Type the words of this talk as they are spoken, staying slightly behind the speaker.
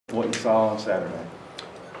what you saw on Saturday?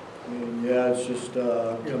 I mean, yeah, it's just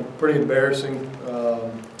pretty embarrassing.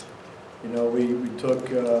 We took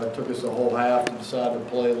us a whole half to decide to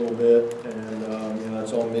play a little bit, and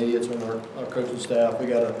it's on me, it's on our coaching staff. We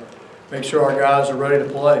got to make sure our guys are ready to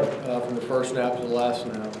play from the first snap to the last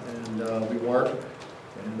snap, and we weren't,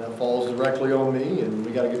 and that falls directly on me, and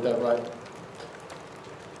we got to get that right.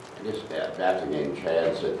 I guess after the game,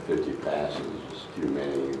 Chad said 50 passes is too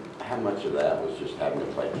many. How much of that was just having to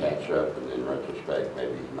play catch up, and in retrospect,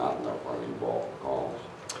 maybe not enough running ball calls?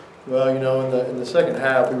 Well, in the second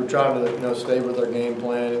half, we were trying to stay with our game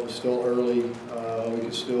plan. It was still early. We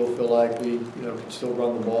could still feel like we could still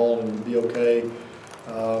run the ball and be okay.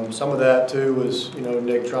 Some of that too was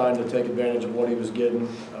Nick trying to take advantage of what he was getting.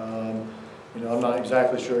 I'm not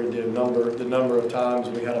exactly sure he did the number of times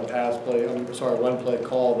we had a run play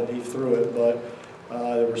call that he threw it, but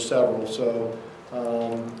there were several. So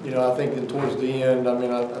I think that towards the end, I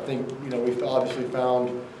think we've obviously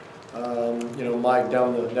found Mike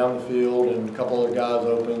down the field and a couple other guys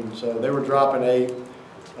open. So they were dropping 8,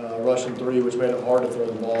 rushing 3, which made it hard to throw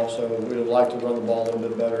the ball. So we would like to run the ball a little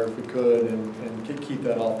bit better if we could and keep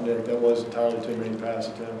that off Nick. That was entirely too many pass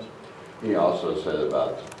attempts. He also said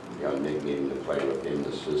about Nick needing to play within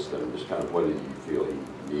the system. Just kind of what did you feel he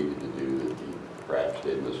needed to do that he perhaps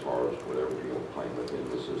didn't as far as whatever playing within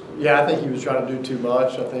the system? Yeah, I think he was trying to do too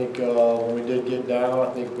much. I think when we did get down,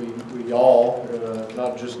 I think we all,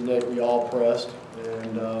 not just Nick, we all pressed.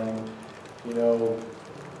 And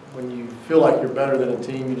when you feel like you're better than a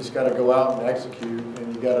team, you just got to go out and execute,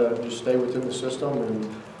 and you got to just stay within the system. And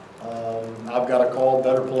I've got to call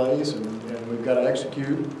better plays, and we've got to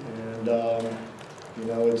execute. And that's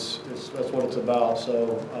what it's about.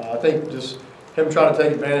 So I think just him trying to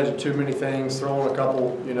take advantage of too many things, throwing a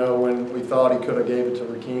couple, when we thought he could have gave it to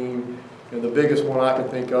Rakeem. The biggest one I can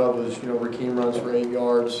think of was, Rakeem runs for 8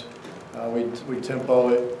 yards. We tempo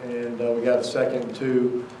it, and we got a 2nd and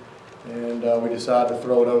 2, and we decided to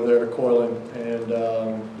throw it over there to Coylan, and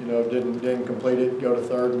didn't complete it. Go to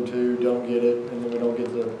 3rd and 2, don't get it, and then we don't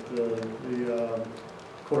get the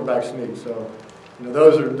quarterback sneak. So.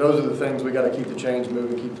 Those are the things we got to keep the chains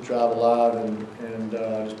moving, keep the drive alive, and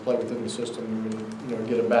just play within the system. And,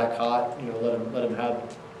 get it back hot. Let him have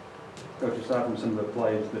it. Coach, aside from some of the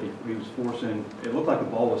plays that he was forcing, it looked like the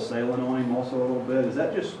ball was sailing on him also a little bit. Is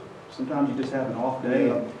that just sometimes you just have an off day?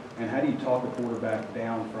 Yeah. And how do you talk the quarterback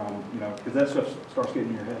down from because that stuff starts getting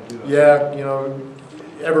in your head too? Yeah,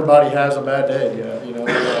 everybody has a bad day. Yeah,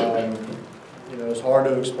 it's hard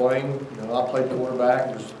to explain. I played quarterback.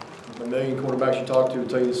 There's a million quarterbacks you talk to will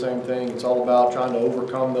tell you the same thing. It's all about trying to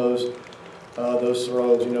overcome those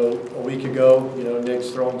throws. A week ago, Nick's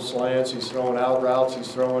throwing slants, he's throwing out routes,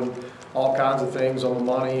 he's throwing all kinds of things on the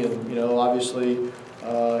money, and obviously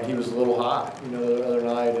he was a little hot, the other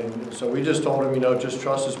night, and so we just told him, just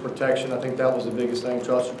trust his protection. I think that was the biggest thing: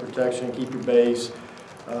 trust your protection, keep your base,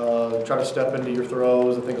 try to step into your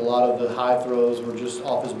throws. I think a lot of the high throws were just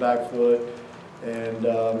off his back foot. And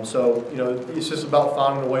so, it's just about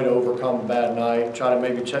finding a way to overcome a bad night, try to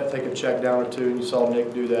maybe take a check down or 2, and you saw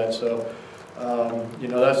Nick do that. So,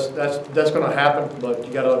 that's going to happen, but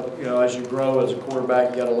you got to, as you grow as a quarterback,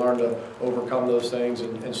 you got to learn to overcome those things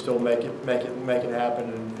and still make it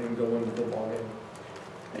happen and go win the football game.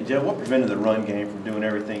 Hey, Joe, what prevented the run game from doing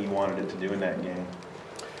everything you wanted it to do in that game?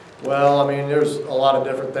 Well, there's a lot of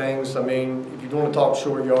different things. If you want to talk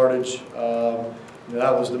short yardage,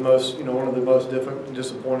 that was the most, one of the most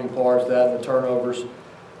disappointing parts. That and the turnovers.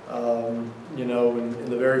 In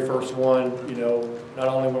the very first one, not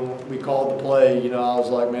only when we called the play, I was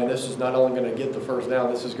like, man, this is not only going to get the first down,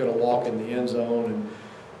 this is going to walk in the end zone.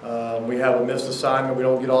 And we have a missed assignment. We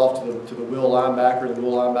don't get off to the wheel linebacker. The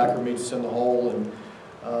wheel linebacker meets us in the hole, and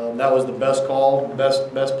that was the best call,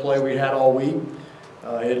 best play we had all week.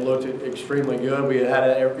 It looked extremely good. We had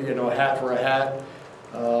a hat for a hat.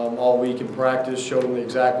 All week in practice, showed them the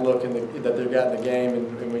exact look that they've got in the game,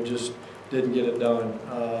 and we just didn't get it done.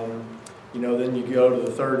 Then you go to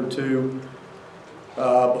the 3rd and 2.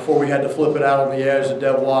 Before we had to flip it out on the edge to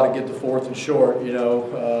Devois to get the 4th and short. We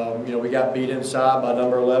got beat inside by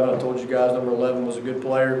number 11. I told you guys number 11 was a good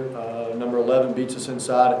player. Number 11 beats us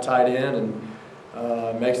inside at tight end and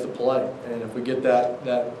makes the play. And if we get that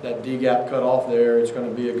D gap cut off there, it's going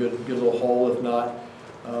to be a good little hole. If not,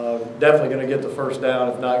 definitely going to get the first down,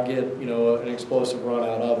 if not get an explosive run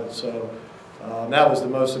out of it. So that was the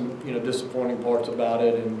most disappointing parts about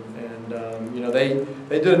it, and they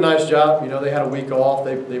did a nice job. They had a week off.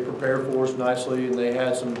 They prepared for us nicely, and they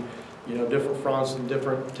had some different fronts and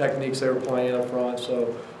different techniques they were playing up front.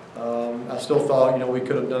 So I still thought we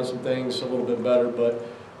could have done some things a little bit better, but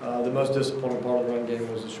the most disappointing part of the run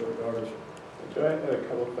game was the short yardage. I had a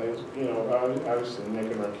couple of things. You know, obviously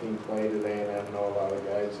Nick and Rakeem play today, and I know a lot of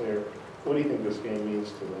guys there. What do you think this game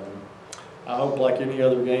means to them? I hope like any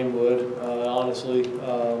other game would, honestly.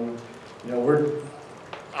 You know,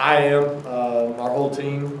 our whole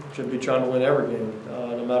team should be trying to win every game,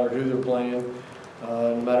 no matter who they're playing.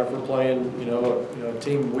 No matter if we're playing, you know, a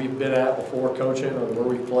team we've been at before coaching or where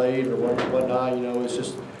we played or whatnot, you know, it's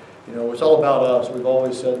just, you know, it's all about us. We've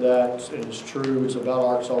always said that, and it's true. It's about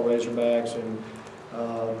Arkansas Razorbacks,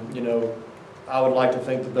 and, you know, I would like to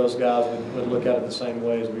think that those guys would look at it the same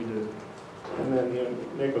way as we do. And then, you know,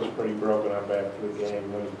 Nick was pretty broken up after the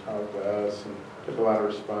game when he talked to us and took a lot of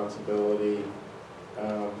responsibility.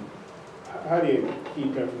 How do you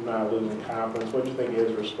keep him from not losing confidence? What do you think is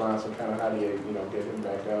his response, and kind of how do you, you know, get him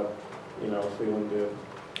back up, you know, feeling good?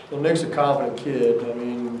 Well, Nick's a confident kid. I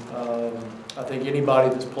mean, I think anybody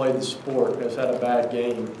that's played the sport has had a bad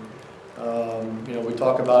game. You know, we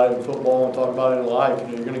talk about it in football and talk about it in life. You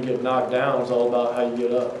know, you're going to get knocked down. It's all about how you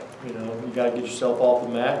get up. You know, you got to get yourself off the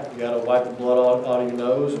mat. You got to wipe the blood out of your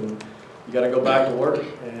nose, and you got to go back to work.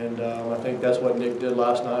 And I think that's what Nick did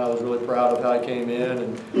last night. I was really proud of how he came in,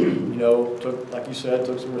 and you know, like you said,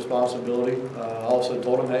 took some responsibility. I also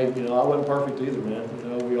told him, hey, you know, I wasn't perfect either, man. You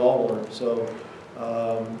know, we all weren't. So,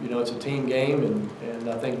 you know, it's a team game, and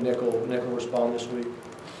I think Nick will respond this week.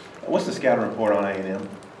 What's the scouting report on A&M?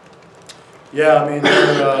 Yeah, I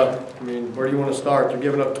mean, where do you want to start? They're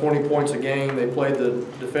giving up 20 points a game. They played the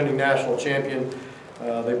defending national champion.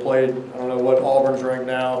 They played, I don't know what Auburn's ranked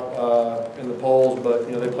now in the polls, but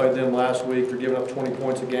you know, they played them last week. They're giving up 20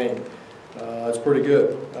 points a game. It's pretty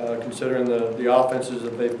good considering the offenses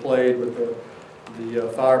that they've played with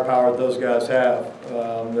the firepower that those guys have.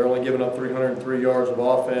 They're only giving up 303 yards of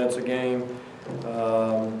offense a game.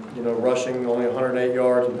 You know, rushing only 108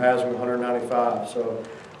 yards and passing 195. So.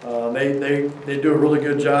 They do a really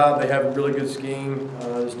good job. They have a really good scheme.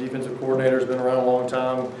 This defensive coordinator has been around a long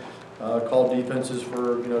time. Called defenses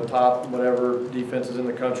for, you know, top whatever defenses in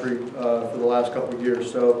the country for the last couple of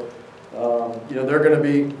years. So you know, they're going to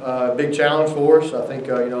be a big challenge for us. I think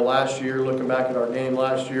you know, last year, looking back at our game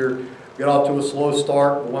last year, we got off to a slow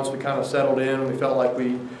start, but once we kind of settled in, we felt like we,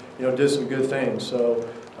 you know, did some good things. So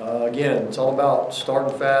again, it's all about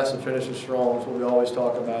starting fast and finishing strong. That's what we always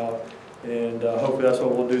talk about. And hopefully that's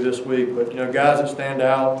what we'll do this week. But, you know, guys that stand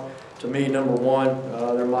out, to me, number one,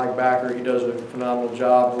 they're Mike Backer. He does a phenomenal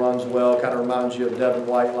job, runs well, kind of reminds you of Devin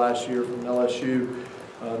White last year from LSU,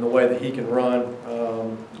 in the way that he can run.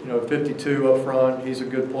 You know, 52 up front, he's a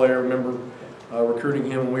good player. Remember recruiting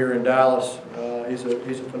him when we were in Dallas. He's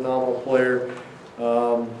a phenomenal player.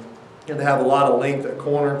 And they have a lot of length at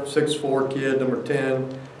corner, 6'4" kid, number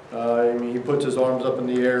 10. I mean, he puts his arms up in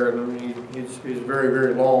the air, and I mean, he's very,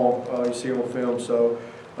 very long. You see him on film. So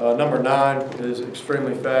number 9 is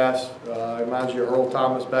extremely fast. Reminds you of Earl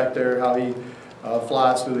Thomas back there, how he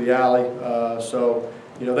flies through the alley. So,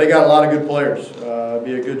 you know, they got a lot of good players.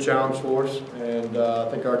 Be a good challenge for us. And I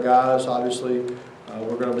think our guys, obviously,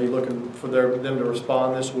 we're going to be looking for them to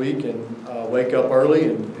respond this week and wake up early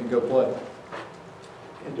and go play.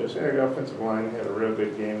 And just the offensive line had a real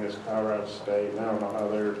good game against Colorado State. And I don't know how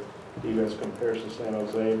their defense compares to San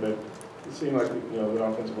Jose, but it seemed like, you know, the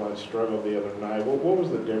offensive line struggled the other night. What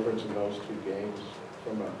was the difference in those two games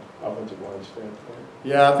from an offensive line standpoint?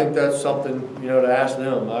 Yeah, I think that's something, you know, to ask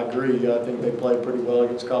them. I agree. I think they played pretty well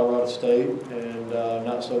against Colorado State and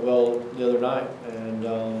not so well the other night. And,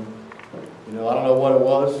 you know, I don't know what it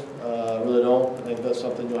was. I really don't. I think that's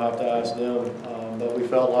something you'll have to ask them. But we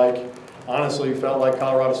felt like, honestly,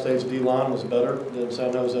 Colorado State's D-line was better than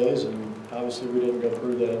San Jose's, and obviously we didn't go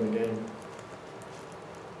through that in the game.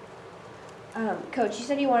 Coach, you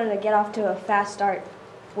said you wanted to get off to a fast start.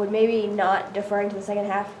 Would maybe not deferring to the second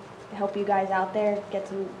half help you guys out there, get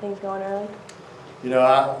some things going early? You know,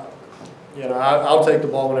 I'll take the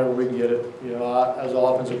ball whenever we can get it. You know, as an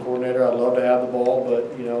offensive coordinator, I'd love to have the ball,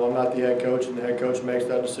 but, you know, I'm not the head coach, and the head coach makes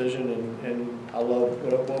that decision, and I love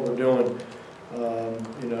what we're doing.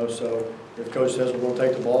 You know, so if Coach says we're going to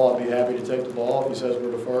take the ball, I'll be happy to take the ball. If he says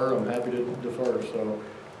we're defer, I'm happy to defer. So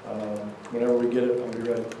whenever we get it, I'll be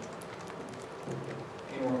ready.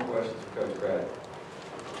 Any more questions for Coach Craddock?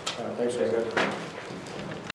 All right, thanks, Coach.